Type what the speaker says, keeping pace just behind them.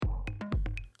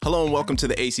Hello and welcome to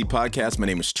the AC Podcast. My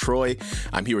name is Troy.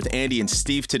 I'm here with Andy and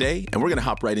Steve today, and we're going to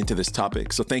hop right into this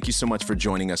topic. So thank you so much for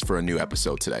joining us for a new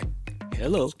episode today.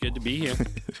 Hello. It's good to be here.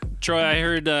 Troy, I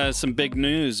heard some big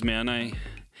news, man. I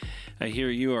hear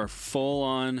you are full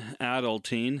on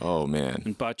adulting. Oh, man.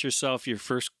 And bought yourself your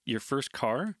first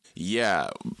car? Yeah,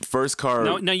 first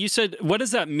car. Now you said, what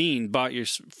does that mean, bought your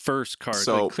first car?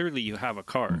 So, like, clearly you have a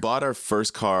car. Bought our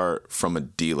first car from a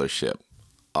dealership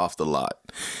off the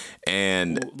lot.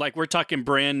 And like, we're talking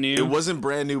brand new? It wasn't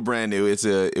brand new.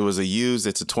 It was a used.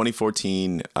 It's a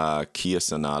 2014 Kia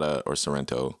Sonata or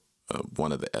Sorento,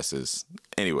 one of the S's.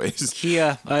 Anyways,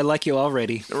 Kia, I like you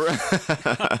already.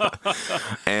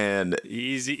 And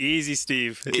easy,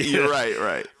 Steve. You're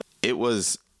right. It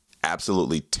was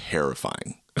absolutely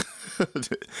terrifying.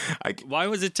 Why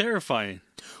was it terrifying?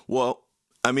 Well,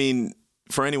 I mean,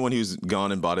 for anyone who's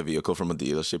gone and bought a vehicle from a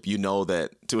dealership, you know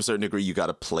that to a certain degree, you got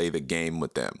to play the game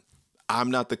with them.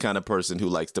 I'm not the kind of person who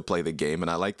likes to play the game, and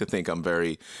I like to think I'm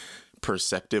very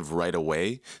perceptive right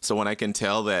away. So when I can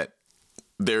tell that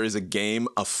there is a game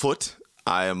afoot,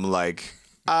 I am like,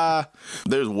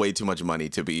 there's way too much money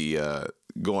to be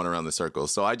going around the circle.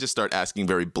 So I just start asking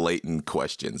very blatant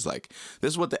questions like,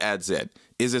 this is what the ad said.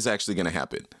 Is this actually going to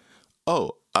happen?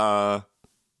 Oh,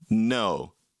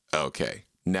 no. Okay.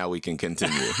 Now we can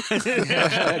continue.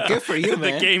 Good for you,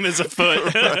 man. The game is afoot.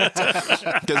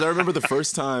 Because I remember the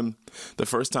first time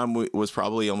was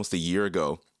probably almost a year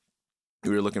ago.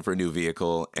 We were looking for a new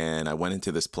vehicle, and I went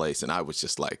into this place, and I was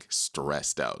just like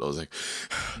stressed out. I was like,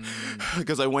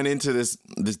 because I went into this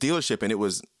dealership,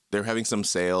 and they're having some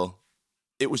sale.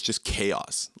 It was just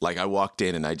chaos. Like, I walked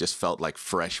in and I just felt like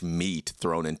fresh meat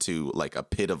thrown into like a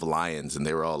pit of lions, and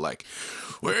they were all like,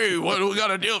 "Hey, what do we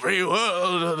got a deal for you?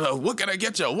 What can I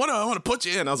get you? What do I want to put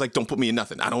you in?" I was like, "Don't put me in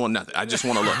nothing. I don't want nothing. I just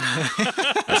want to look.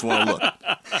 I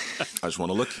just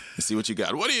want to look and see what you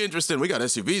got. What are you interested in? We got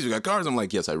SUVs, we got cars." I'm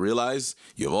like, "Yes, I realize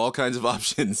you have all kinds of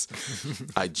options.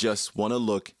 I just want to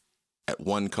look at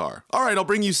one car." "All right, I'll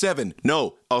bring you 7.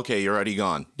 "No." "Okay, you're already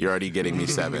gone. You're already getting me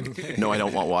 7. "No, I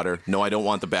don't want water. No, I don't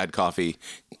want the bad coffee.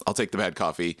 I'll take the bad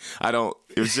coffee. I don't."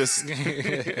 It was just,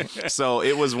 so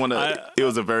it was it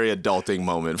was a very adulting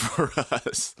moment for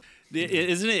us.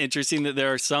 Isn't it interesting that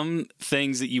there are some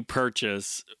things that you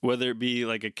purchase, whether it be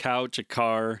like a couch, a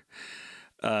car,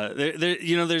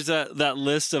 there's that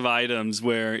list of items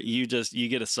where you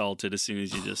get assaulted as soon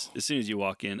as you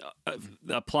walk in.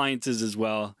 Appliances as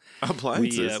well.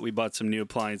 Appliances. We bought some new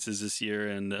appliances this year,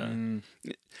 and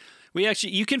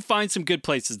you can find some good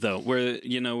places though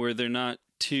where they're not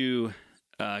too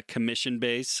commission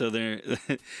based, so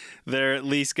they're at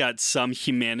least got some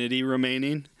humanity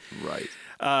remaining. Right.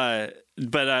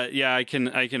 But I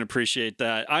can appreciate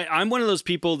that. I'm one of those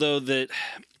people though that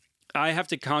I have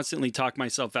to constantly talk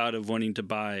myself out of wanting to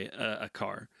buy a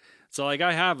car. So like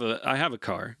I have a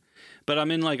car, but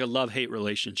I'm in like a love-hate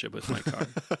relationship with my car.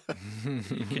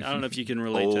 I don't know if you can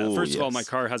relate to that. First of all, my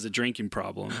car has a drinking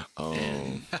problem.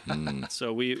 Oh.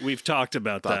 So we've talked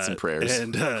about Thoughts that. and prayers.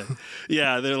 And there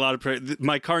are a lot of prayers.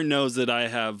 My car knows that I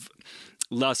have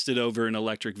lusted over an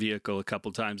electric vehicle a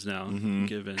couple times now,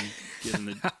 given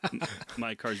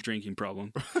my car's drinking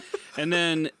problem. And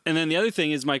then the other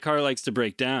thing is my car likes to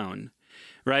break down,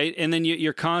 right? And then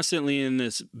you're constantly in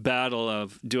this battle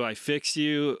of, do I fix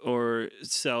you or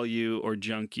sell you or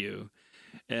junk you?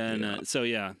 And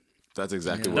That's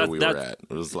exactly where we were at.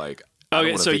 It was like,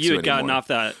 okay, so you had gotten off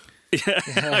that.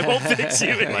 I won't fix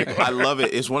you anymore. Like, I love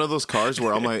it. It's one of those cars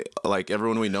where I'm like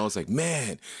everyone we know is like,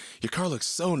 "Man, your car looks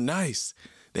so nice."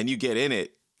 Then you get in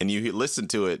it and you listen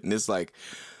to it, and it's like,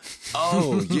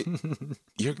 "Oh,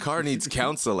 your car needs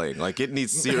counseling. Like, it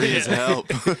needs serious help."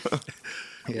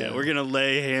 Yeah, we're gonna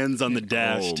lay hands on the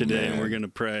dash today, man. and we're gonna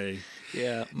pray.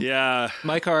 Yeah.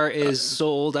 My car is so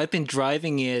old. I've been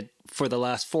driving it for the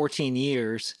last 14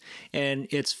 years, and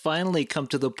it's finally come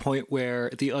to the point where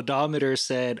the odometer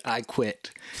said, "I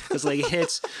quit." It's like it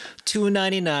hits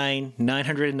 299,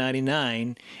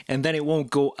 999, and then it won't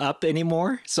go up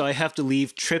anymore. So I have to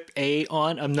leave trip A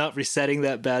on. I'm not resetting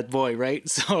that bad boy, right?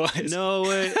 So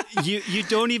you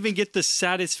don't even get the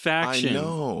satisfaction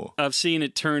of seeing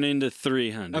it turn into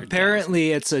 300.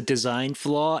 Apparently, it's a design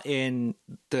flaw in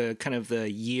the kind of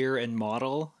the year and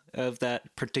model of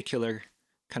that particular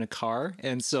kind of car,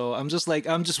 and so I'm just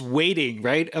waiting,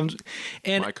 right?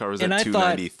 My car was at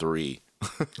 293.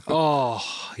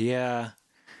 Oh yeah,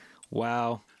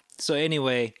 wow. So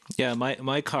anyway, yeah,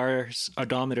 my car's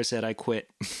odometer said I quit.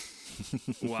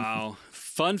 Wow.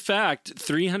 Fun fact: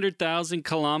 300,000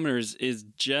 kilometers is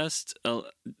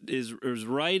is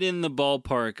right in the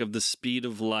ballpark of the speed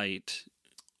of light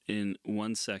in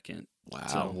 1 second. Wow.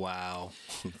 So- Wow.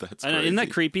 That's I know, crazy. isn't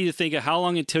that creepy to think of how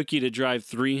long it took you to drive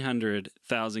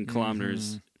 300,000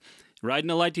 kilometers?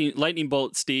 Riding a lightning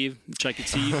bolt, Steve, which I could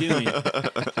see you doing.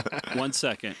 1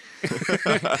 second.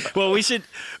 Well, we should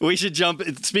jump.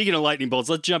 Speaking of lightning bolts,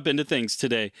 let's jump into things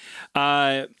today.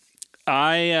 I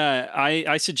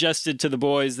suggested to the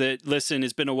boys that, listen,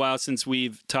 it's been a while since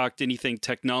we've talked anything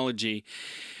technology.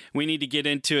 We need to get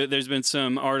into it. There's been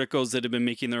some articles that have been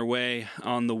making their way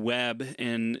on the web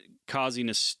and causing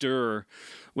a stir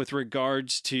with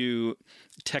regards to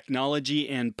technology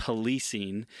and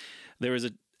policing. There was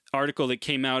an article that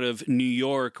came out of New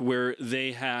York where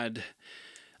they had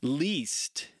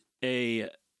leased a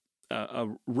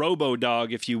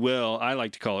robo-dog, if you will. I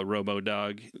like to call it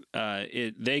robo-dog.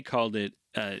 They called it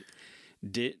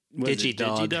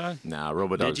Digidog. Nah,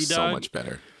 Robodog's so Digidog? much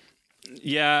better.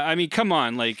 Yeah, I mean, come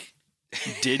on, like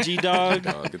Digidog.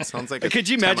 Dog, it sounds like Could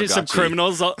you imagine some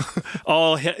criminals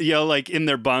all like in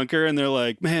their bunker and they're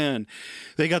like, man,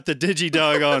 they got the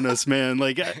Digidog on us, man.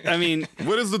 Like, I mean,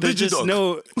 What is the there's just Digidog?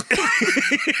 no.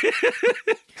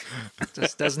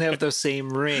 Just doesn't have the same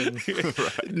ring.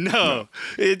 No,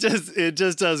 it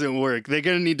just doesn't work. They're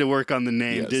gonna need to work on the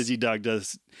name. Yes. Digidog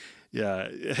does. Yeah,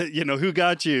 who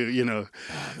got you?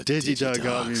 Digidog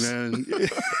got me, man.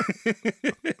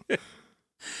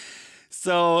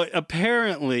 So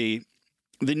apparently,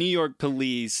 the New York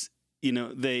police,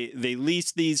 they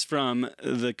leased these from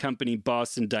the company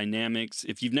Boston Dynamics.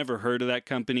 If you've never heard of that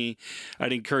company,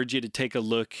 I'd encourage you to take a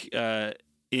look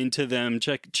into them.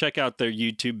 Check out their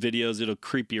YouTube videos. It'll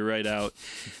creep you right out.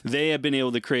 They have been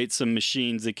able to create some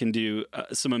machines that can do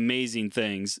some amazing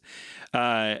things.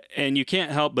 And you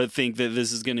can't help but think that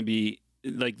this is going to be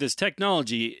like this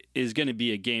technology is going to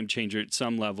be a game changer at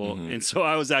some level. Mm-hmm. And so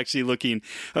I was actually looking,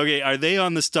 okay, are they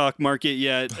on the stock market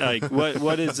yet? Like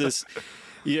what is this?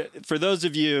 Yeah, for those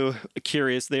of you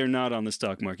curious, they are not on the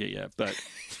stock market yet, but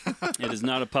it is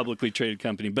not a publicly traded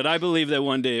company, but I believe that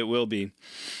one day it will be.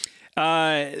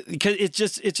 Because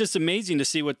it's just amazing to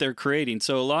see what they're creating.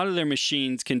 So a lot of their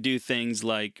machines can do things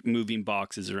like moving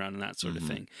boxes around and that sort of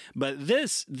thing. But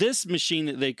this machine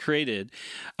that they created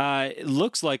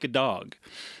looks like a dog,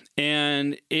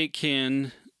 and it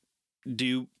can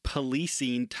do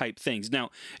policing type things.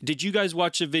 Now, did you guys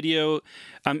watch a video?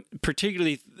 I'm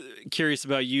particularly curious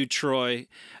about you, Troy.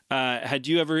 Had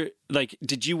you ever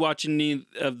did you watch any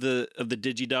of the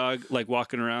Digidog like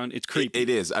walking around? It's creepy. It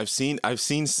is. I've seen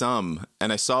some,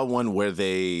 and I saw one where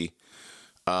they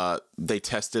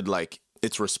tested like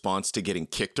its response to getting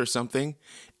kicked or something,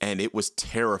 and it was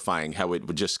terrifying how it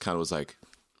would just kind of was like.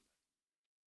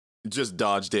 Just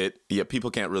dodged it. Yeah,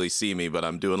 people can't really see me, but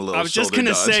I'm doing a little. I was just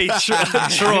shoulder gonna dodge.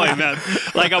 say Troy, man.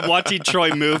 Like I'm watching Troy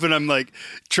move, and I'm like,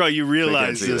 Troy, you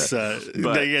realize see this? that.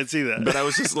 They can't see that. But I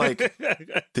was just like,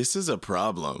 this is a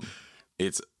problem.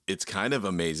 It's kind of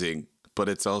amazing, but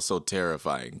it's also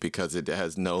terrifying because it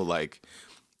has no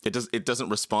it doesn't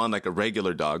respond like a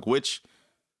regular dog, which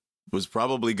was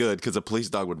probably good because a police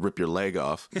dog would rip your leg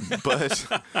off. But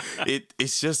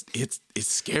it's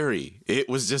scary. It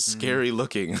was just scary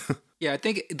looking. Yeah, I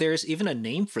think there's even a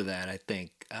name for that, I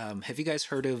think. Have you guys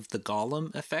heard of the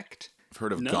Gollum effect? I've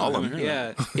heard of No, Gollum.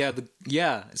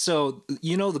 Yeah. So the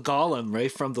Gollum,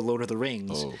 right, from the Lord of the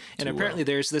Rings, Oh, and too apparently well.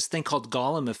 there's this thing called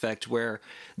Gollum effect, where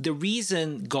the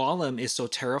reason Gollum is so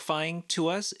terrifying to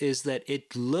us is that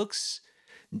it looks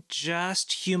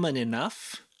just human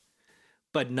enough,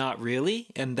 but not really,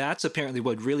 and that's apparently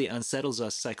what really unsettles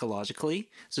us psychologically.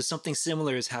 So something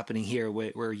similar is happening here,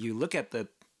 where you look at the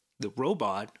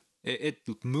robot, it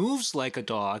moves like a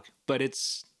dog, but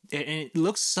it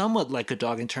looks somewhat like a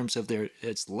dog in terms of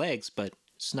its legs, but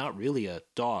it's not really a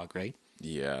dog, right?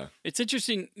 Yeah. It's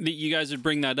interesting that you guys would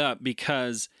bring that up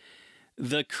because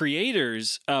the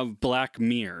creators of Black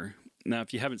Mirror. Now,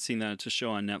 if you haven't seen that, it's a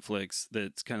show on Netflix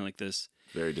that's kind of like this.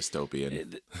 Very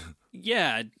dystopian.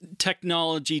 Yeah,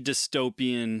 technology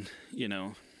dystopian,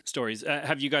 stories.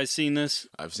 Have you guys seen this?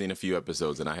 I've seen a few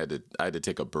episodes, and I had to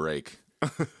take a break. I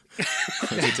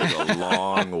had to take a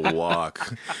long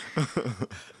walk.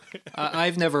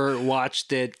 I've never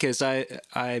watched it because I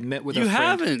met with You a friend.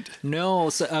 haven't? No,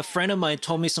 so a friend of mine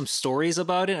told me some stories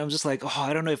about it. I'm just like,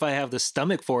 I don't know if I have the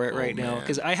stomach for it right now, man.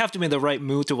 because I have to be in the right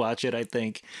mood to watch it, I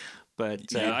think.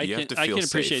 But Yeah, I You can have to feel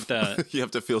appreciate safe. that. You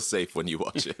have to feel safe when you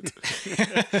watch it.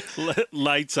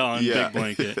 Lights on, Yeah. big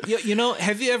blanket.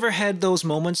 have you ever had those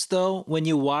moments though when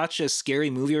you watch a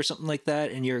scary movie or something like that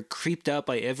and you're creeped out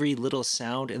by every little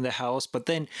sound in the house, but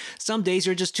then some days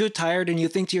you're just too tired and you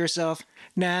think to yourself,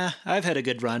 nah, I've had a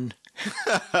good run.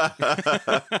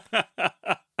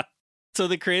 So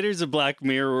the creators of Black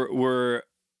Mirror were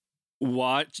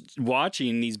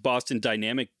watching these Boston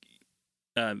Dynamic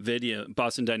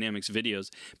Boston Dynamics videos,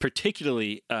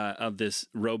 particularly of this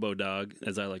RoboDog,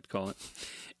 as I like to call it,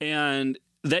 and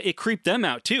that it creeped them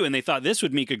out too, and they thought this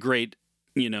would make a great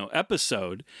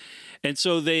episode. And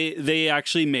so they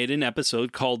actually made an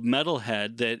episode called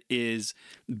Metalhead that is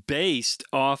based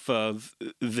off of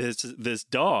this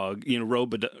dog,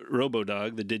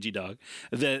 RoboDog, the DigiDog,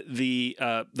 that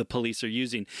the police are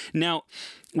using. Now,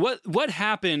 what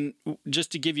happened,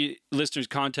 just to give you listeners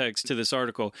context to this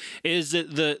article, is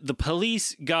that the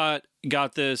police got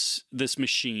this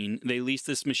machine. They leased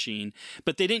this machine,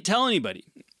 but they didn't tell anybody.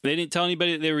 They didn't tell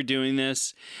anybody that they were doing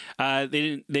this.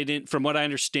 They didn't. From what I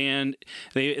understand,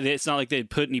 it's not like they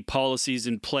put any policies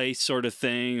in place, sort of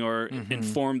thing, or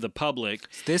informed the public.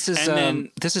 This is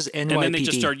NYPD. And then they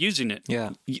just started using it.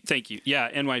 Yeah. Thank you. Yeah,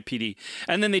 NYPD.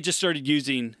 And then they just started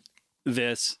using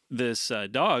this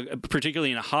dog,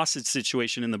 particularly in a hostage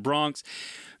situation in the Bronx.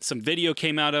 Some video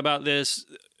came out about this.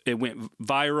 It went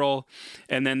viral,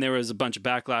 and then there was a bunch of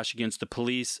backlash against the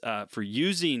police for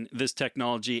using this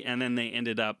technology, and then they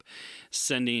ended up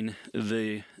sending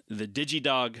the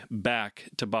DigiDog back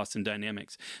to Boston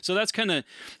Dynamics. So that's kind of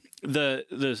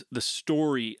the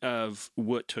story of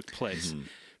what took place. Mm-hmm.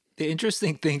 The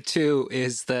interesting thing too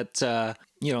is that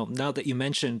now that you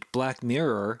mentioned Black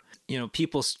Mirror,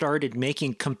 people started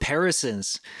making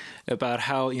comparisons about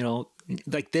how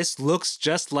like this looks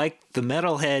just like the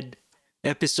Metalhead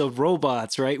episode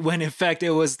Robots, right? When in fact it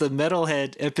was the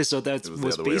Metalhead episode that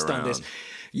was based on this.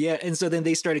 Yeah, and so then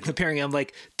they started comparing. I'm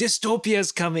like,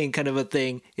 dystopia's coming, kind of a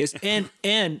thing.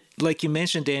 And like you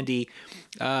mentioned, Andy,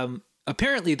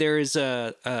 apparently there is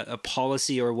a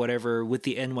policy or whatever with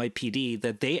the NYPD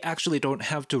that they actually don't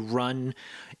have to run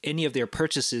any of their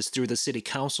purchases through the city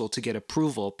council to get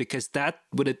approval, because that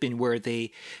would have been where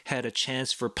they had a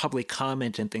chance for public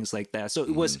comment and things like that. So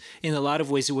it was, in a lot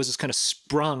of ways, it was just kind of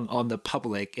sprung on the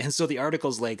public. And so the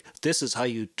article's like, this is how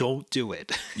you don't do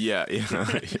it. Yeah.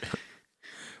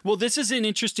 Well, this is an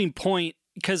interesting point,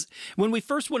 because when we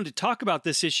first wanted to talk about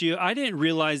this issue, I didn't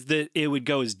realize that it would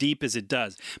go as deep as it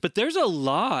does. But there's a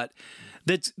lot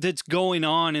that's going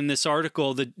on in this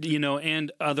article that,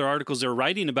 and other articles are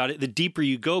writing about it. The deeper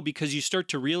you go, because you start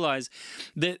to realize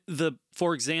that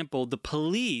for example, the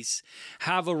police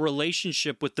have a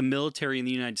relationship with the military in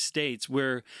the United States,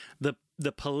 where the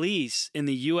police in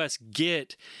the U.S.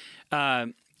 get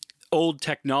old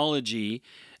technology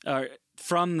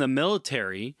from the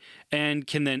military and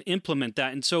can then implement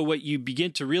that. And so what you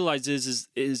begin to realize is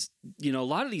a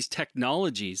lot of these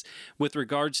technologies with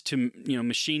regards to,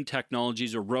 machine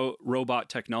technologies or robot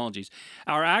technologies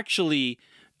are actually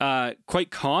quite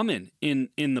common in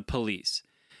the police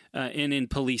and in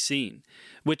policing,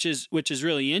 which is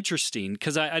really interesting,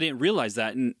 because I didn't realize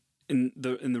that. And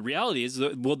the reality is,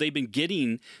 they've been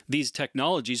getting these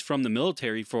technologies from the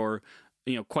military for,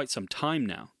 quite some time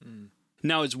now.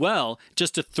 Now, as well,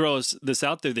 just to throw this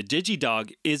out there, the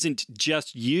DigiDog isn't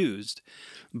just used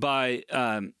by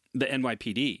the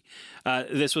NYPD.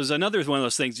 This was another one of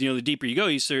those things. The deeper you go,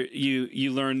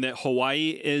 you learn that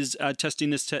Hawaii is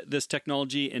testing this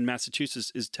technology, and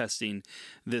Massachusetts is testing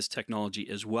this technology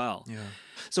as well. Yeah.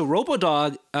 So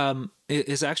RoboDog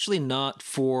is actually not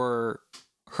for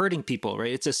hurting people,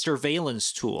 right? It's a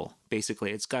surveillance tool,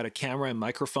 basically. It's got a camera and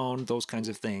microphone, those kinds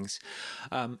of things.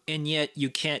 And yet you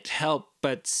can't help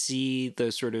but see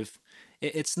the sort of,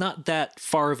 it's not that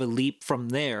far of a leap from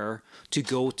there to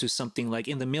go to something like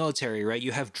in the military, right?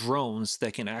 You have drones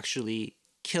that can actually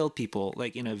kill people,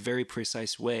 like in a very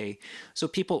precise way. So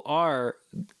people are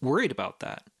worried about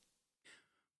that.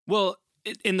 Well,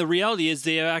 and the reality is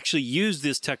they have actually used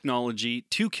this technology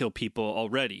to kill people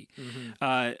already.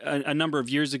 A number of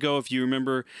years ago, if you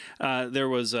remember, there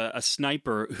was a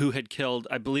sniper who had killed,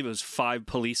 I believe it was 5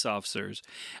 police officers,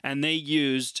 and they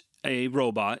used a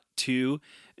robot to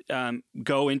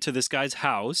go into this guy's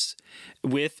house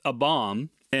with a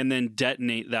bomb and then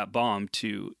detonate that bomb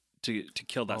to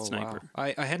kill that sniper.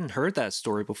 Wow. I hadn't heard that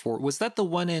story before. Was that the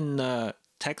one in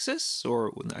Texas,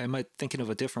 or am I thinking of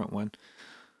a different one?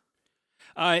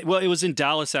 Well, it was in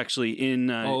Dallas, actually, in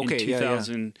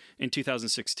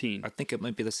 2016. I think it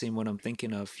might be the same one I'm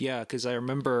thinking of. Yeah, because I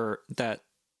remember that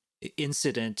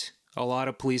incident. A lot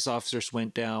of police officers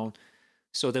went down.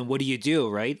 So then what do you do,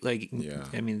 right? Like, yeah.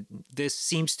 I mean, this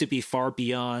seems to be far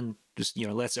beyond just,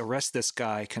 let's arrest this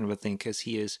guy kind of a thing, because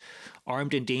he is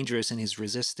armed and dangerous and he's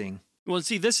resisting. Well,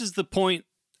 see, this is the point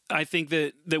I think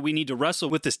that we need to wrestle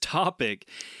with this topic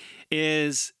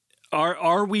is...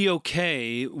 Are we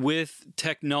okay with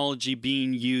technology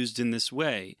being used in this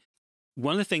way?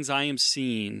 One of the things I am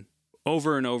seeing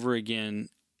over and over again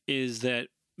is that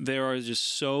there are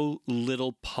just so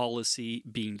little policy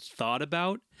being thought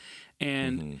about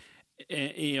and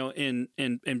you know,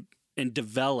 and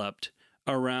developed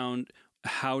around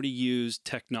how to use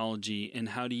technology and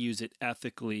how to use it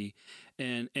ethically,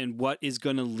 and what is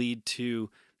going to lead to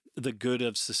the good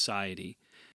of society.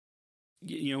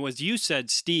 You know, as you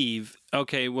said, Steve,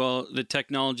 okay, well, the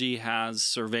technology has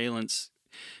surveillance,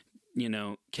 you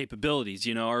know, capabilities.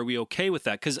 You know, are we okay with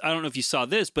that? Because I don't know if you saw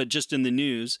this, but just in the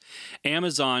news,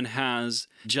 Amazon has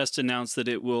just announced that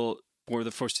it will, for the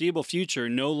foreseeable future,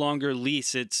 no longer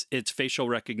lease its facial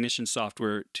recognition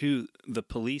software to the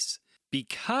police,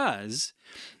 because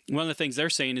one of the things they're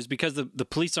saying is because the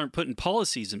police aren't putting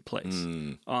policies in place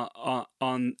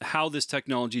on how this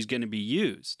technology is going to be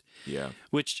used. Yeah.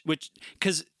 Which,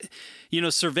 because, you know,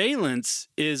 surveillance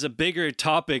is a bigger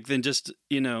topic than just,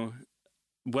 you know,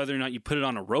 whether or not you put it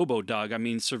on a robo-dog. I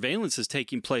mean, surveillance is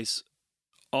taking place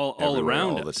all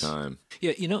around all us. the time.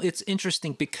 Yeah, you know, it's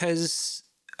interesting because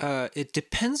it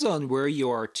depends on where you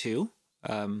are too.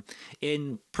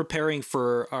 In preparing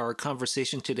for our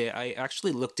conversation today, I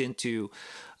actually looked into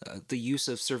the use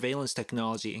of surveillance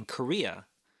technology in Korea,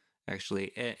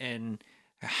 actually, and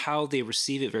how they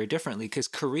receive it very differently, because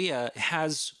Korea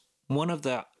has one of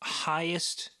the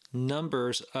highest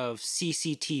numbers of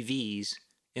CCTVs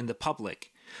in the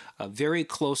public, very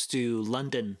close to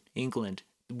London, England,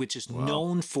 which is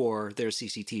known for their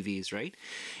CCTVs, right?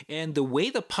 And the way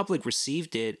the public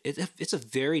received it, it's a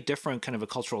very different kind of a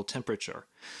cultural temperature.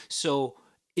 So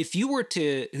if you were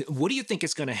to, what do you think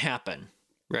is going to happen,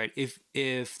 right?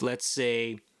 If let's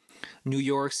say New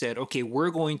York said, okay,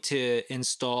 we're going to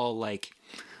install like,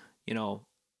 you know,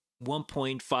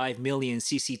 1.5 million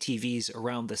CCTVs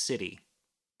around the city,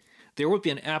 there would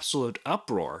be an absolute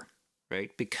uproar,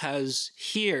 right? Because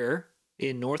here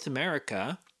in North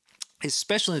America,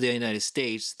 especially in the United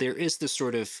States, there is this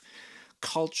sort of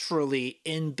culturally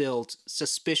inbuilt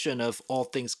suspicion of all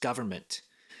things government,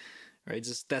 right?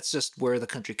 That's just where the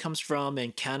country comes from,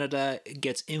 and Canada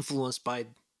gets influenced by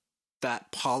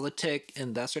that politic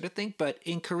and that sort of thing. But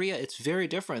in Korea, it's very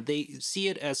different. They see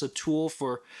it as a tool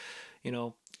for, you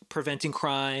know, preventing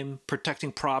crime,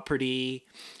 protecting property,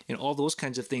 and all those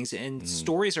kinds of things. And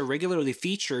stories are regularly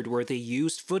featured where they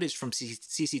used footage from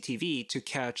CCTV to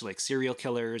catch like serial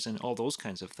killers and all those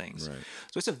kinds of things. Right.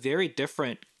 So it's a very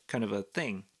different kind of a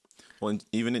thing. Well,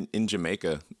 even in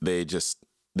Jamaica,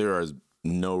 there are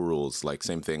no rules. Like,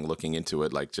 same thing, looking into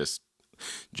it, like, just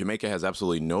Jamaica has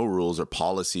absolutely no rules or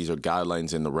policies or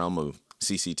guidelines in the realm of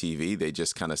CCTV. They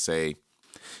just kind of say,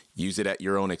 use it at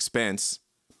your own expense,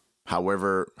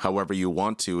 however you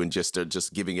want to, and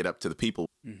just giving it up to the people.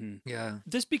 Mm-hmm. Yeah.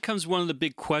 This becomes one of the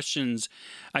big questions,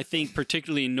 I think,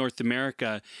 particularly in North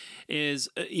America, is,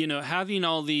 you know, having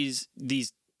all this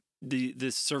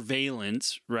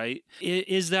surveillance, right?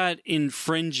 Is that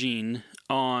infringing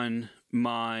on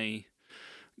my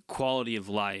quality of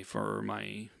life or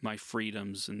my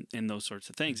freedoms and those sorts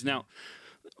of things? Now,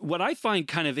 what I find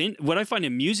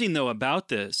amusing though about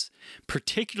this,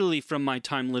 particularly from my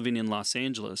time living in Los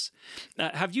Angeles,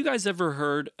 have you guys ever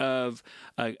heard of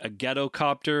a ghetto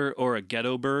copter or a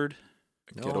ghetto bird?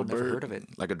 No, I've never heard of it.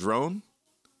 Like a drone?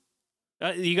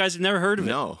 You guys have never heard of it?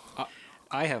 No.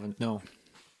 I haven't, no.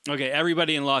 Okay,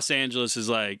 everybody in Los Angeles is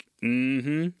like,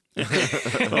 mm-hmm.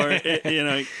 Or, you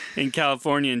know, in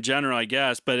California in general, I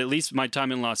guess, but at least my time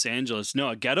in Los Angeles, no,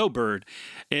 a ghetto bird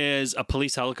is a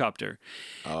police helicopter.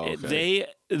 Oh, okay.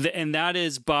 And that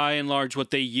is by and large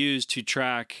what they use to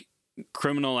track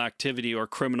criminal activity or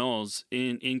criminals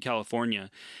in California.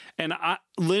 And I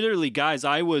literally, guys,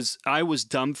 I was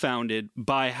dumbfounded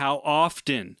by how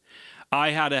often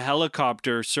I had a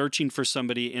helicopter searching for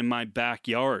somebody in my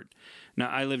backyard. Now,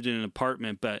 I lived in an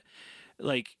apartment, but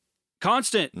like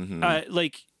constant,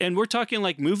 and we're talking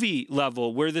like movie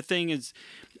level where the thing is,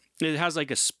 it has like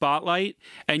a spotlight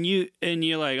and you're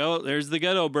like, oh, there's the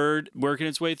ghetto bird working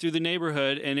its way through the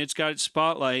neighborhood and it's got its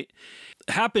spotlight.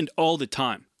 It happened all the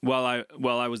time while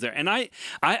I was there. And I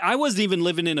wasn't even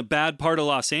living in a bad part of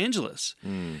Los Angeles.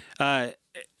 In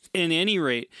any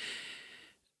rate,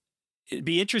 it'd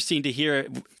be interesting to hear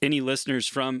any listeners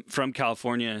from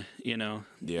California, you know,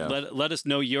 let us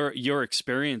know your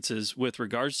experiences with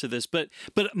regards to this. But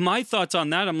my thoughts on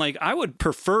that, I'm like, I would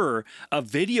prefer a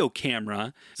video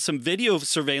camera, some video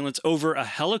surveillance over a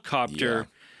helicopter,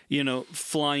 you know,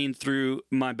 flying through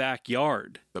my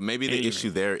backyard. But maybe the issue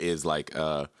there is like,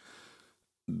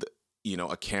 you know,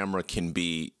 a camera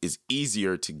is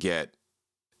easier to get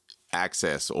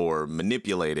access or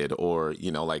manipulated, or,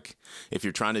 you know, like if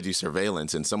you're trying to do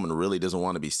surveillance and someone really doesn't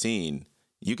want to be seen,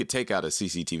 you could take out a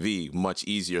CCTV much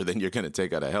easier than you're going to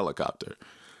take out a helicopter.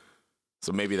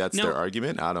 So maybe that's their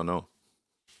argument. I don't know.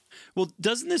 Well,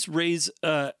 doesn't this raise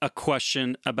a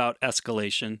question about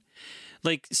escalation?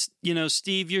 Like,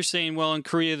 Steve, you're saying, well, in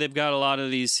Korea, they've got a lot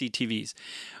of these CTVs.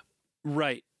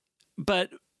 Right. But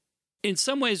in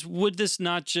some ways, would this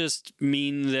not just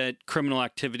mean that criminal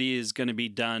activity is going to be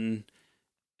done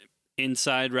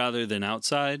inside rather than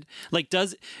outside? Like,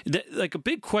 a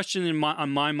big question on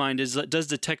my mind is, does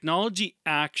the technology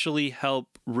actually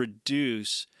help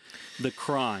reduce the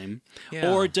crime,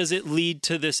 or does it lead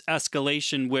to this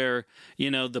escalation where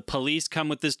the police come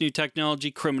with this new technology,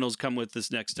 criminals come with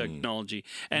this next technology,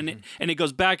 and it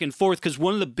goes back and forth? Because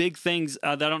one of the big things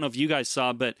that I don't know if you guys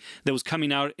saw, but that was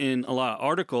coming out in a lot of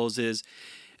articles is,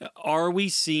 are we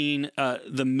seeing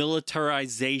the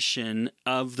militarization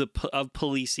of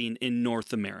policing in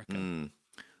North America?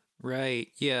 Right.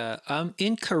 Yeah.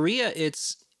 In Korea,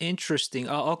 it's interesting.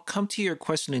 I'll come to your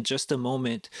question in just a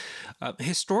moment.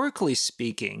 Historically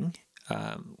speaking,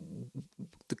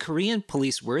 the Korean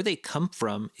police, where they come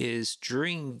from, is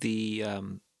during the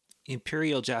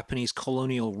Imperial Japanese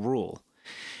colonial rule.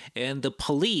 And the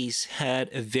police had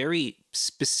a very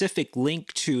specific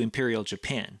link to Imperial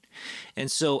Japan.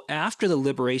 And so after the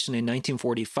liberation in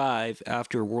 1945,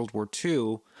 after World War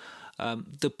II,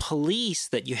 the police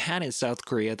that you had in South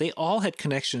Korea, they all had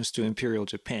connections to Imperial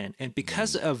Japan. And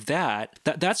because of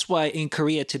that's why in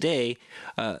Korea today,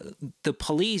 the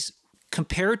police,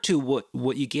 compared to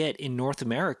what you get in North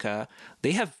America,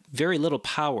 they have very little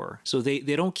power. So they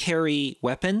don't carry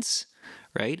weapons,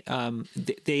 right?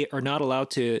 They are not allowed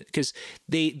to, because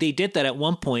they did that at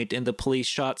one point, and the police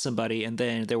shot somebody, and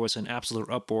then there was an absolute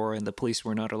uproar, and the police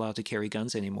were not allowed to carry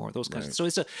guns anymore. Those kinds. So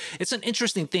it's an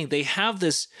interesting thing. They have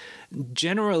this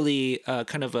generally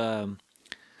kind of a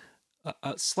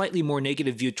slightly more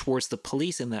negative view towards the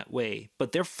police in that way,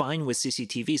 but they're fine with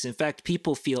CCTVs. In fact,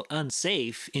 people feel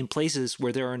unsafe in places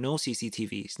where there are no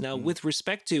CCTVs. Now, with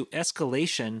respect to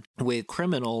escalation with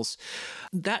criminals,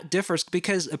 that differs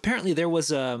because apparently there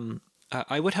was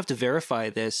I would have to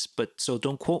verify this, but so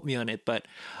don't quote me on it, but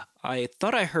I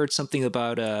thought I heard something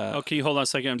about Okay, hold on a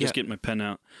second. I'm just getting my pen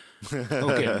out.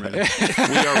 Okay, I'm ready.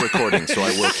 We are recording, so I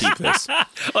will keep this.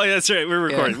 Oh, yeah, that's right. We're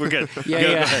recording. We're good.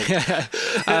 Yeah.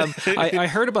 I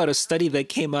heard about a study that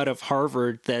came out of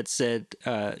Harvard that said,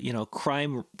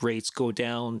 crime rates go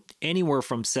down anywhere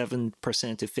from 7%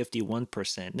 to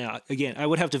 51%. Now, again, I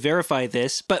would have to verify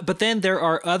this, but then there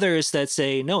are others that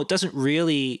say, no, it doesn't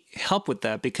really help with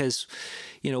that because,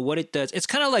 what it does, it's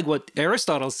kind of like what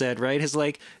Aristotle said, right? It's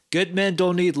like, good men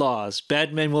don't need laws.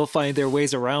 Bad men will find their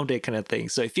ways around it kind of thing.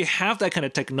 So if you have that kind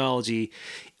of technology,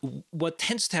 what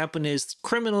tends to happen is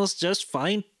criminals just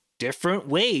find different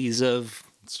ways of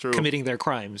committing their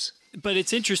crimes. But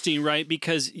it's interesting, right?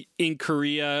 Because in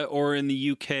Korea or in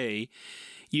the UK,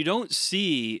 you don't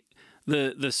see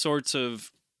the sorts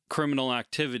of criminal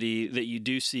activity that you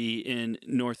do see in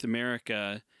North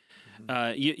America.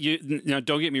 Now,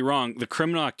 don't get me wrong, the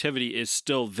criminal activity is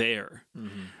still there.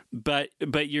 But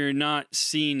you're not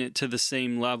seeing it to the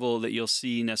same level that you'll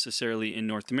see necessarily in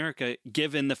North America,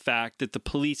 given the fact that the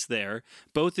police there,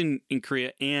 both in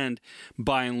Korea and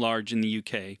by and large in the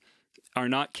UK, are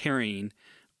not carrying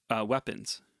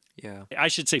weapons. Yeah. I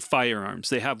should say firearms.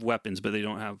 They have weapons, but they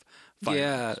don't have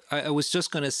firearms. Yeah, I was just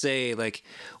going to say, like,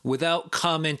 without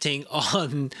commenting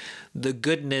on the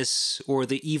goodness or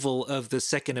the evil of the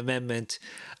Second Amendment,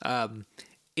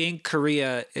 in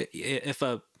Korea, if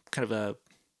a kind of a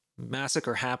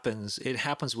massacre happens, it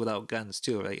happens without guns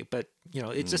too, right? But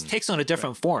it just takes on a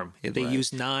different form. They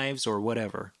use knives or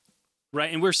whatever.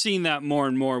 Right, and we're seeing that more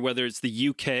and more. Whether it's the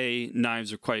UK,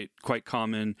 knives are quite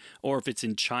common, or if it's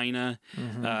in China,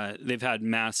 they've had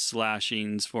mass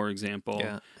slashings, for example.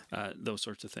 Those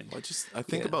sorts of things. I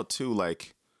think about too,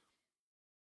 like,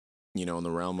 in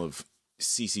the realm of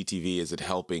CCTV, is it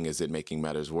helping? Is it making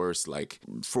matters worse? Like,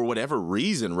 for whatever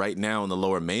reason, right now in the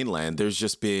Lower Mainland, there's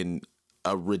just been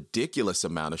a ridiculous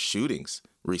amount of shootings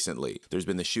recently. There's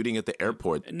been the shooting at the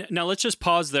airport. Now let's just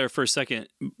pause there for a second.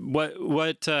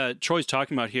 What Troy's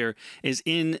talking about here is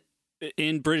in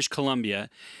British Columbia,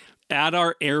 at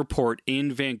our airport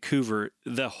in Vancouver,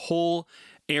 the whole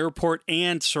airport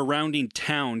and surrounding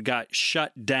town got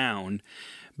shut down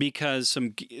because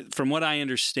from what I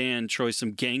understand, Troy,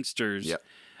 some gangsters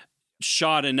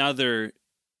shot another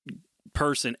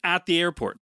person at the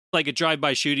airport, like a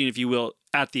drive-by shooting, if you will,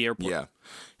 at the airport. Yeah,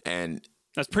 and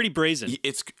that's pretty brazen.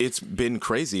 It's been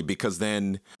crazy because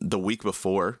then the week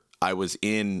before, I was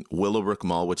in Willowbrook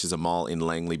Mall, which is a mall in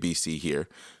Langley, BC here.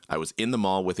 I was in the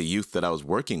mall with a youth that I was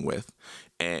working with,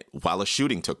 and while a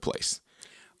shooting took place.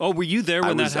 Oh, were you there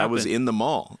when that happened? I was in the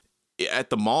mall. At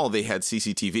the mall, they had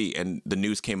CCTV, and the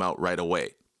news came out right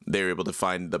away. they were able to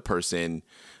find the person.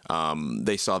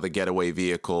 They saw the getaway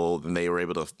vehicle, and they were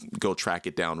able to go track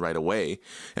it down right away.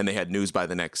 And they had news by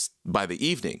the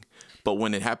evening. But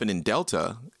when it happened in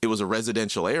Delta, it was a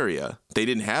residential area. They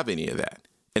didn't have any of that.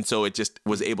 And so it just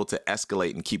was able to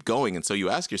escalate and keep going. And so you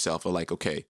ask yourself, like,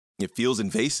 okay, it feels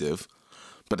invasive,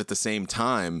 but at the same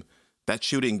time, that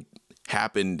shooting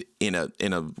happened in a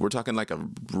we're talking like a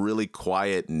really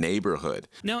quiet neighborhood.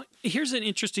 Now, here's an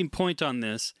interesting point on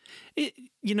this.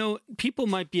 People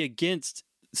might be against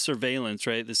surveillance,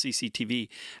 right? The CCTV.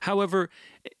 However,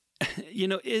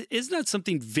 isn't that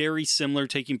something very similar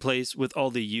taking place with all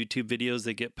the YouTube videos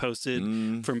that get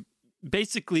posted from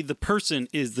basically the person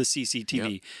is the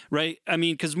CCTV, yep. Right? I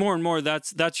mean, because more and more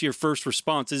that's your first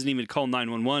response isn't even to call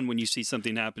 911 when you see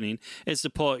something happening. It's to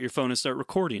pull out your phone and start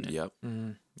recording it. Yep.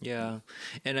 Mm-hmm. Yeah.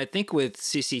 And I think with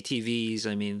CCTVs,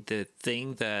 I mean, the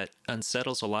thing that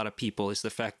unsettles a lot of people is the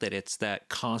fact that it's that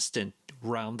constant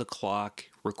round the clock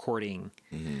recording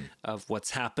of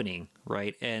what's happening,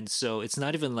 right? And so it's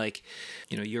not even like,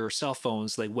 your cell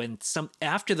phones, like when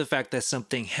after the fact that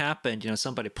something happened,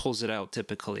 somebody pulls it out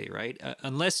typically, right?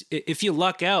 Unless if you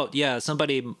luck out, yeah,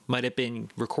 somebody might have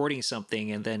been recording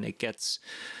something and then it gets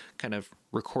kind of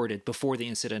recorded before the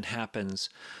incident happens.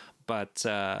 But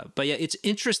yeah, it's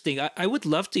interesting. I would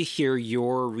love to hear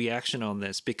your reaction on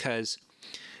this, because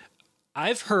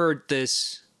I've heard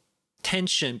this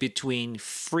tension between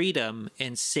freedom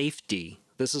and safety.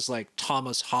 This is like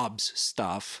Thomas Hobbes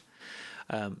stuff.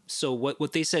 So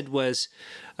what they said was,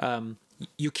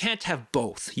 you can't have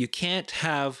both. You can't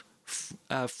have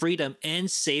freedom and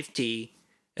safety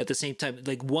at the same time.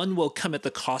 Like, one will come at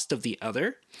the cost of the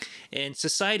other, and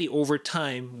society over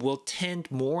time will tend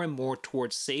more and more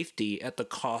towards safety at the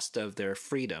cost of their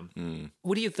freedom.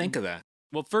 What do you think of that?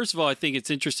 Well, first of all, I think it's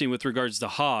interesting with regards to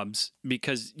Hobbes,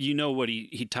 because what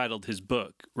he titled his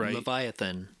book, right?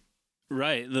 Leviathan.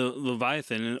 Right, the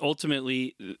Leviathan. And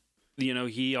ultimately,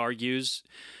 he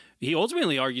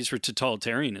ultimately argues for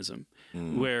totalitarianism,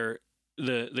 where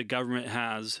the government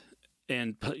has,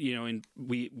 and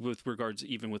with regards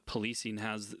even with policing,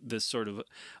 has this sort of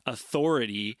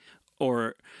authority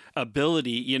or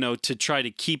ability, to try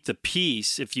to keep the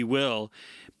peace, if you will.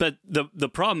 But the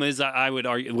problem is, I would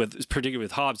argue, particularly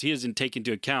with Hobbes, he doesn't take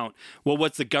into account, well,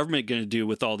 what's the government going to do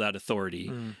with all that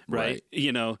authority, right?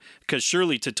 Because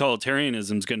surely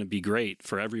totalitarianism is going to be great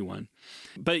for everyone.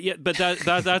 But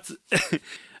that's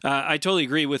I totally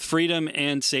agree with freedom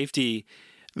and safety.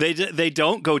 They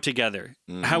don't go together.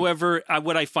 However,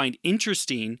 what I find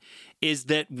interesting is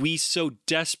that we so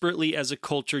desperately as a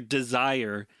culture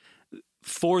desire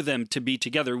for them to be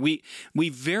together. We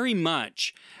very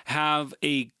much have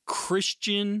a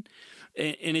Christian,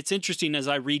 and it's interesting as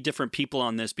I read different people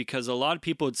on this, because a lot of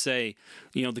people would say,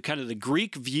 the kind of the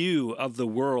Greek view of the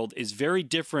world is very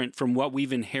different from what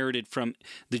we've inherited from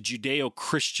the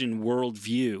Judeo-Christian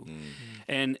worldview.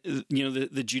 And, the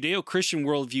Judeo-Christian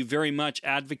worldview very much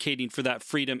advocating for that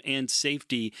freedom and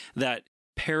safety, that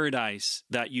paradise,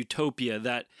 that utopia,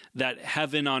 that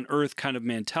heaven on earth kind of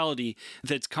mentality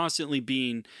that's constantly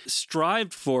being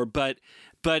strived for, but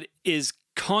is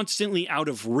constantly out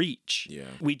of reach. Yeah.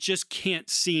 We just can't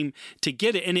seem to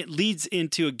get it. And it leads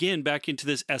into, again, back into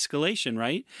this escalation,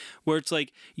 right? Where it's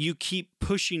like you keep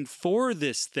pushing for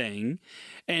this thing,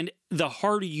 and the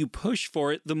harder you push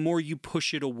for it, the more you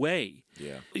push it away.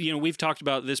 Yeah. We've talked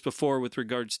about this before with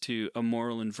regards to a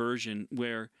moral inversion,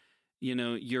 where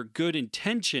your good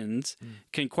intentions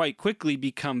can quite quickly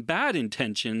become bad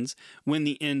intentions when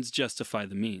the ends justify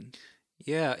the means.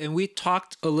 Yeah, and we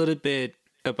talked a little bit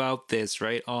about this,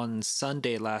 right, on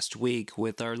Sunday last week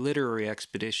with our literary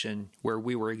expedition, where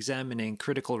we were examining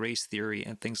critical race theory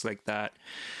and things like that.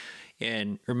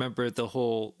 And remember, the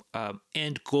whole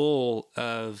end goal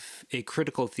of a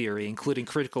critical theory, including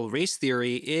critical race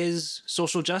theory, is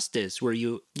social justice, where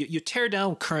you tear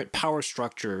down current power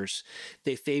structures.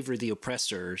 They favor the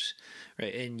oppressors,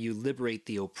 right? And you liberate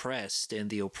the oppressed. And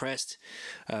the oppressed,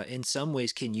 in some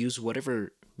ways, can use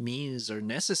whatever means are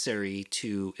necessary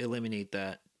to eliminate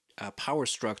that power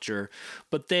structure.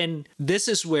 But then this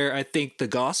is where I think the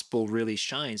gospel really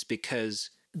shines, because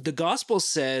the gospel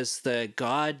says that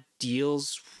God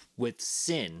deals with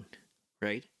sin,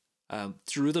 right?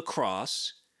 Through the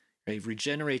cross, right?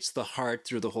 Regenerates the heart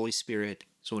through the Holy Spirit,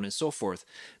 so on and so forth.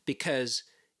 Because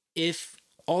if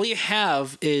all you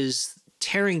have is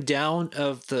tearing down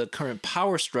of the current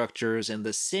power structures and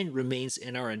the sin remains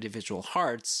in our individual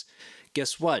hearts,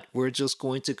 guess what? We're just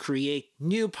going to create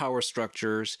new power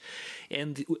structures.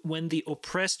 And when the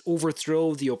oppressed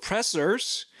overthrow the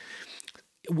oppressors,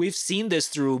 we've seen this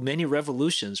through many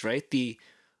revolutions, right? The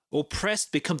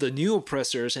oppressed become the new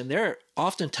oppressors, and they're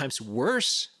oftentimes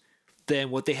worse than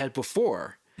what they had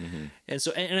before. And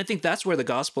so, and I think that's where the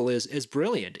gospel is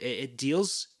brilliant. It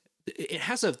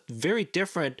has a very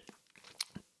different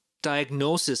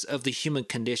diagnosis of the human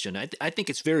condition. I think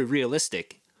it's very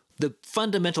realistic. The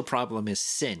fundamental problem is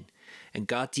sin, and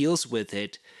God deals with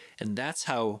it, and that's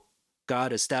how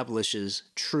God establishes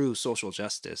true social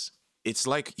justice. It's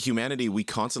like humanity, we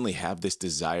constantly have this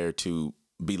desire to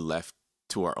be left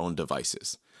to our own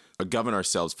devices, or govern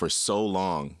ourselves for so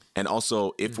long. And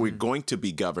also, if we're going to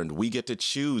be governed, we get to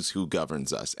choose who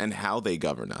governs us and how they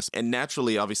govern us. And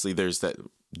naturally, obviously, there's that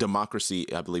democracy,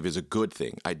 I believe, is a good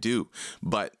thing. I do.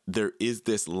 But there is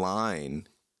this line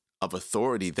of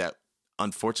authority that,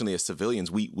 unfortunately, as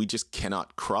civilians, we just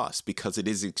cannot cross, because it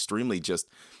is extremely just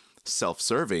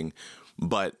self-serving.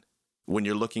 But when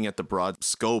you're looking at the broad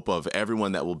scope of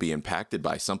everyone that will be impacted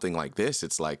by something like this,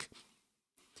 it's like,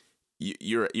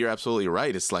 you're absolutely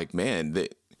right. It's like, man,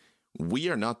 that we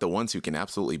are not the ones who can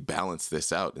absolutely balance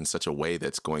this out in such a way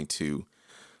that's going to,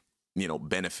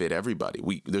 benefit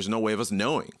everybody. There's no way of us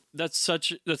knowing. That's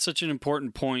such an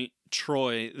important point,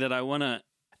 Troy, that I want to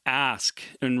ask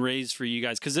and raise for you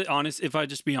guys. Because if I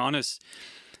just be honest,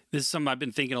 this is something I've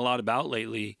been thinking a lot about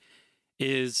lately.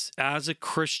 Is, as a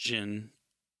Christian,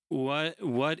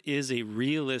 what is a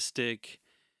realistic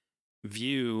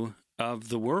view of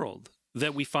the world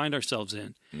that we find ourselves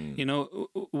in?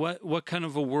 What kind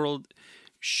of a world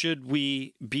should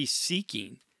we be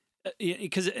seeking?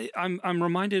 Because I'm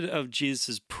reminded of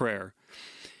Jesus' prayer,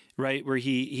 right, where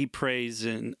he prays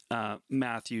in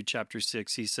Matthew chapter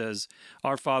 6. He says,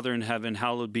 "Our Father in heaven,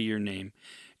 hallowed be your name.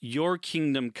 Your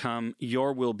kingdom come,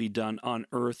 your will be done on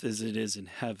earth as it is in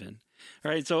heaven."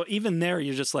 All right, so even there,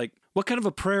 you're just like, what kind of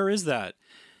a prayer is that?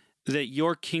 That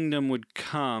your kingdom would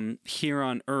come here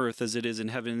on earth as it is in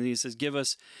heaven. And he says, "Give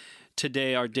us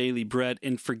today our daily bread,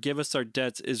 and forgive us our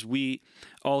debts as we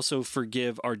also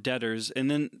forgive our debtors."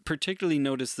 And then particularly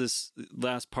notice this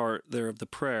last part there of the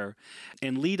prayer.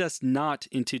 "And lead us not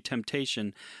into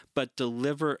temptation, but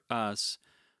deliver us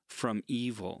from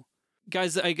evil."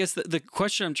 Guys, I guess the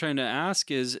question I'm trying to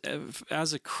ask is,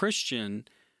 as a Christian,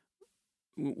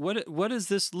 what does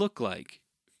this look like?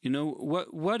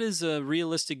 What is a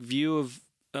realistic view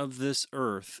of this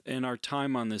earth and our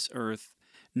time on this earth,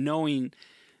 knowing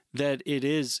that it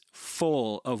is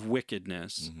full of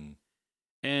wickedness?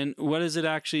 And what does it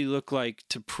actually look like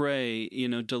to pray,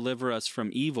 deliver us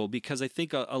from evil? Because I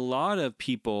think a lot of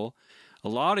people, a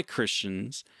lot of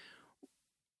Christians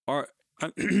are,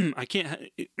 I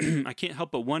can't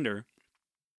help but wonder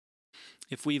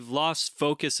if we've lost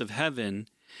focus of heaven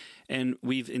and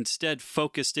we've instead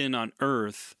focused in on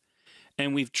earth,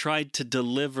 and we've tried to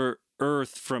deliver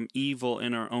earth from evil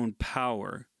in our own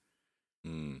power.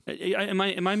 Am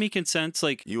I making sense?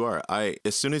 Like, you are.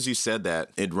 As soon as you said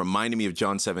that, it reminded me of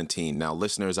John 17. Now,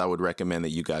 listeners, I would recommend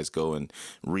that you guys go and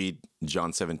read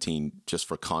John 17 just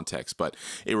for context. But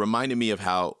it reminded me of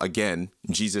how, again,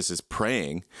 Jesus is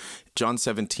praying. John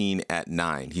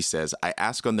 17:9, he says, "I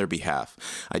ask on their behalf.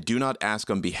 I do not ask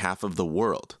on behalf of the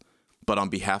world, but on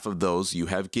behalf of those you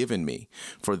have given me,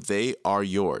 for they are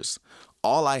yours.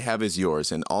 All I have is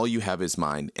yours, and all you have is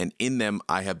mine, and in them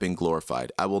I have been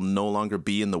glorified. I will no longer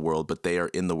be in the world, but they are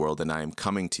in the world, and I am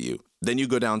coming to you." Then you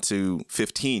go down to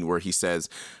 15, where he says,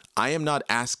 "I am not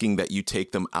asking that you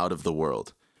take them out of the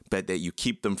world, but that you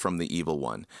keep them from the evil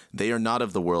one. They are not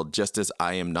of the world, just as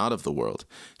I am not of the world.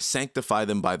 Sanctify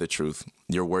them by the truth.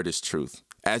 Your word is truth.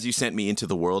 As you sent me into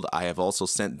the world, I have also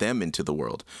sent them into the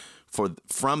world. For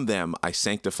from them I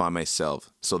sanctify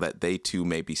myself, so that they too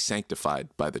may be sanctified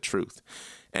by the truth."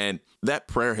 And that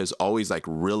prayer has always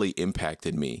really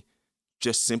impacted me,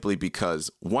 just simply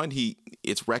because, one,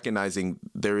 it's recognizing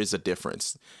there is a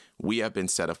difference. We have been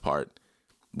set apart.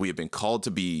 We have been called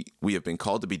to be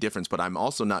different, but I'm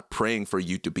also not praying for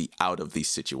you to be out of these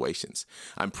situations.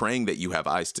 I'm praying that you have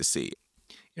eyes to see.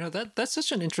 That's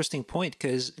such an interesting point,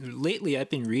 because lately I've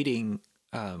been reading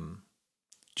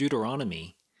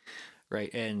Deuteronomy.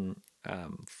 Right. And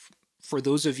for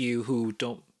those of you who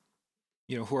don't,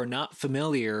 who are not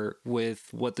familiar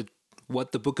with what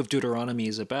the book of Deuteronomy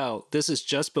is about, this is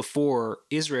just before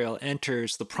Israel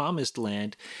enters the promised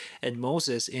land, and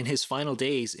Moses in his final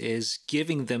days is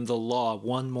giving them the law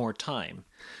one more time.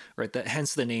 Right.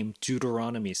 Hence the name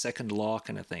Deuteronomy, second law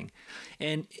kind of thing.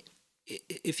 And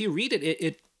if you read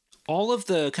it, all of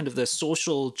the kind of the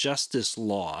social justice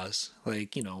laws,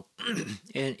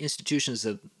 and institutions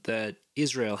that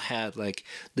Israel had, like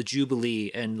the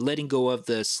Jubilee and letting go of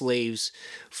the slaves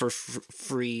for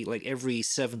free, like every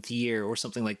 7th year or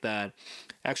something like that.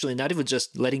 Actually, not even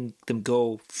just letting them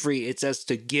go free. It says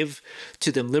to give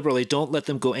to them liberally. Don't let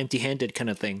them go empty-handed, kind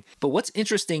of thing. But what's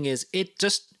interesting is it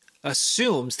just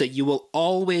assumes that you will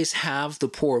always have the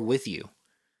poor with you,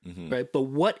 right? But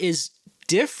what is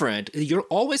different, you'll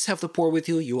always have the poor with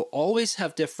you. You will always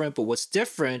have different. But what's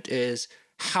different is,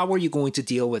 how are you going to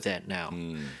deal with it now?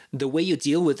 The way you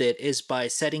deal with it is by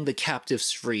setting the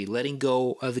captives free, letting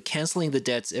go of canceling the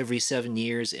debts every 7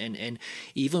 years. And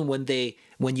even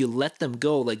when you let them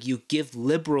go, like you give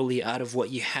liberally out of what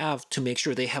you have to make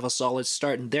sure they have a solid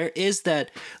start. And there is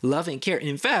that loving care.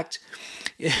 In fact,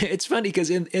 it's funny because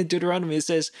in Deuteronomy it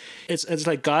says it's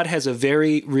like God has a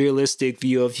very realistic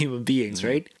view of human beings,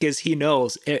 right? Because he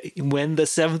knows when the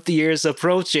 7th year is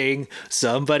approaching,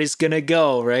 somebody's gonna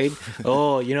go, right?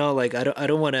 Oh, like I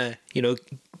don't want to,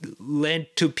 lend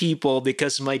to people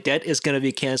because my debt is gonna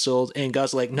be canceled. And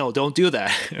God's like, no, don't do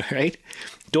that, right?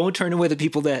 Don't turn away the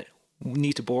people that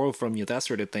need to borrow from you, that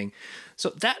sort of thing. So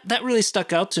that really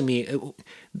stuck out to me.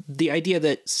 The idea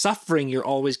that suffering you're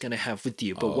always going to have with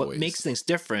you, but what makes things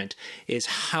different is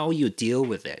how you deal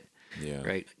with it. Yeah.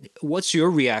 Right. What's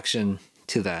your reaction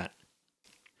to that?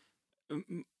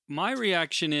 My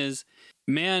reaction is,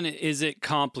 man, is it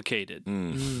complicated?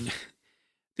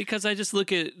 Because I just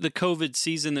look at the COVID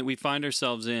season that we find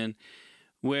ourselves in,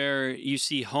 where you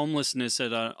see homelessness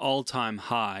at an all-time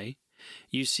high.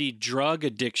 You see drug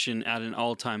addiction at an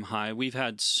all-time high. We've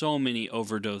had so many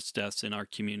overdose deaths in our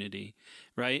community,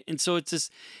 right? And so it's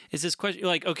this question,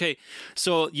 like, okay,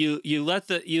 so you let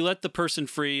the person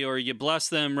free, or you bless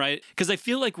them, right? Because I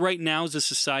feel like right now as a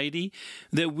society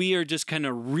that we are just kind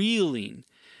of reeling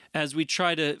as we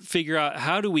try to figure out,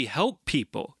 how do we help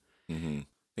people? I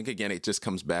think again, it just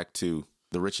comes back to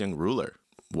the rich young ruler.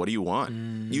 What do you want?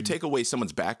 You take away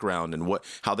someone's background and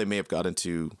how they may have got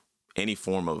into any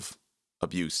form of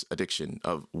abuse, addiction,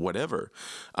 of whatever.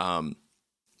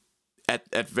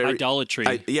 At very idolatry.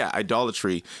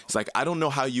 Idolatry. It's like, I don't know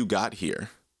how you got here,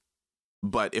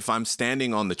 but if I'm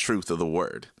standing on the truth of the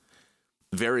word,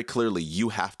 very clearly you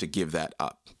have to give that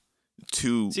up.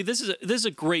 See, this is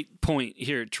a great point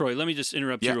here, Troy. Let me just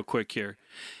interrupt you real quick here.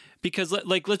 Because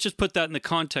let's just put that in the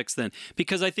context then.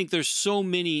 Because I think there's so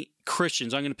many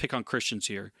Christians, I'm going to pick on Christians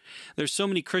here. There's so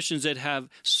many Christians that have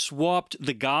swapped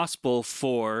the gospel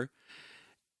for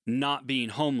not being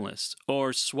homeless,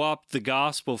 or swapped the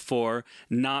gospel for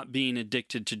not being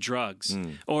addicted to drugs,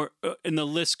 and the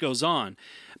list goes on.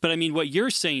 But I mean, what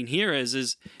you're saying here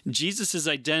is Jesus is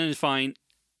identifying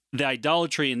the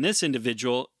idolatry in this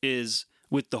individual is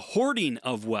with the hoarding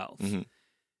of wealth,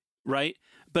 right?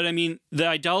 But I mean, the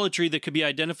idolatry that could be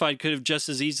identified could have just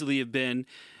as easily have been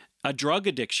a drug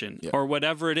addiction or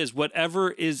whatever it is.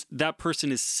 Whatever is that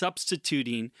person is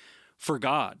substituting for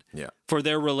God, for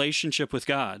their relationship with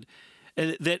God.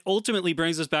 And that ultimately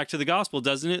brings us back to the gospel,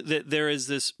 doesn't it? That there is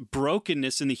this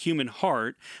brokenness in the human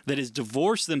heart that has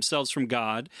divorced themselves from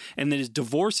God and that is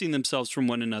divorcing themselves from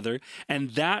one another.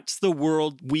 And that's the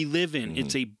world we live in.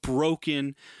 It's a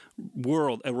broken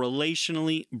world, a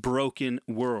relationally broken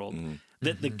world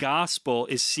that the gospel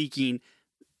is seeking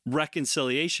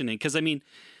reconciliation in. Because, I mean,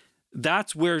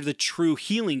 that's where the true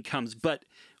healing comes. But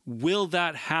will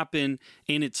that happen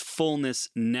in its fullness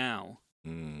now?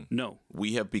 No.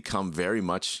 We have become very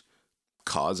much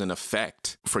cause and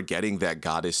effect, forgetting that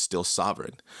God is still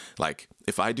sovereign. Like,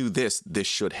 if I do this, this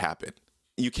should happen.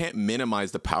 You can't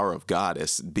minimize the power of God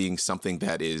as being something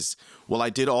that is, well,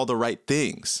 I did all the right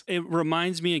things. It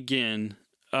reminds me again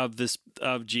of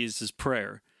Jesus'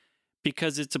 prayer,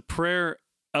 because it's a prayer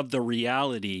of the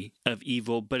reality of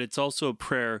evil, but it's also a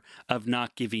prayer of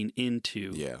not giving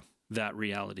into that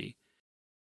reality.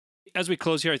 As we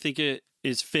close here, I think it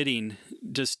is fitting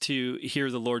just to hear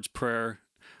the Lord's Prayer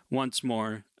once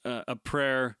more, a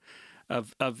prayer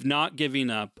of not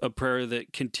giving up, a prayer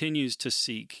that continues to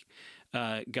seek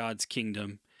God's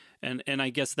kingdom. And I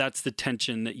guess that's the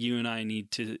tension that you and I need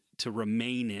to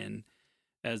remain in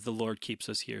as the Lord keeps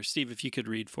us here. Steve, if you could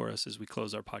read for us as we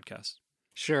close our podcast.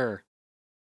 Sure.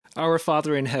 Our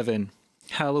Father in heaven,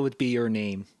 hallowed be your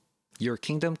name. Your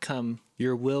kingdom come,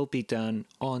 your will be done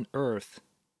on earth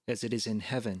as it is in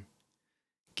heaven.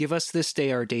 Give us this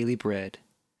day our daily bread,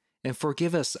 and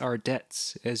forgive us our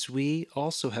debts as we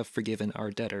also have forgiven our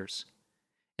debtors.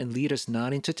 And lead us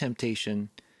not into temptation,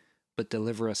 but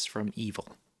deliver us from evil.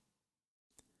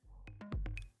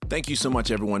 Thank you so much,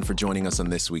 everyone, for joining us on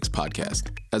this week's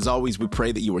podcast. As always, we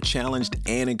pray that you were challenged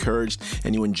and encouraged,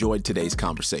 and you enjoyed today's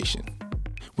conversation.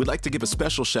 We'd like to give a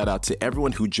special shout out to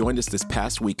everyone who joined us this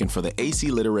past weekend for the AC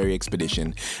Literary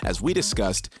Expedition as we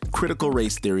discussed critical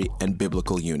race theory and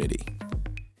biblical unity.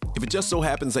 If it just so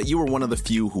happens that you were one of the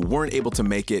few who weren't able to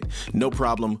make it, no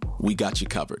problem, we got you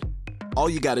covered. All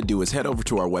you got to do is head over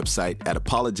to our website at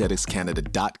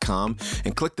apologeticscanada.com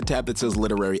and click the tab that says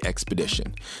Literary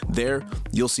Expedition. There,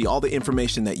 you'll see all the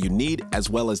information that you need, as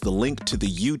well as the link to the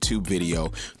YouTube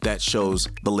video that shows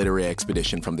the Literary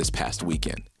Expedition from this past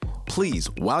weekend. Please,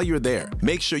 while you're there,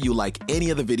 make sure you like any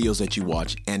of the videos that you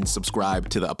watch and subscribe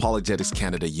to the Apologetics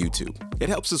Canada YouTube. It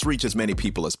helps us reach as many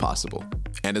people as possible.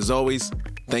 And as always,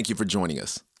 thank you for joining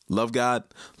us. Love God,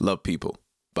 love people.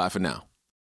 Bye for now.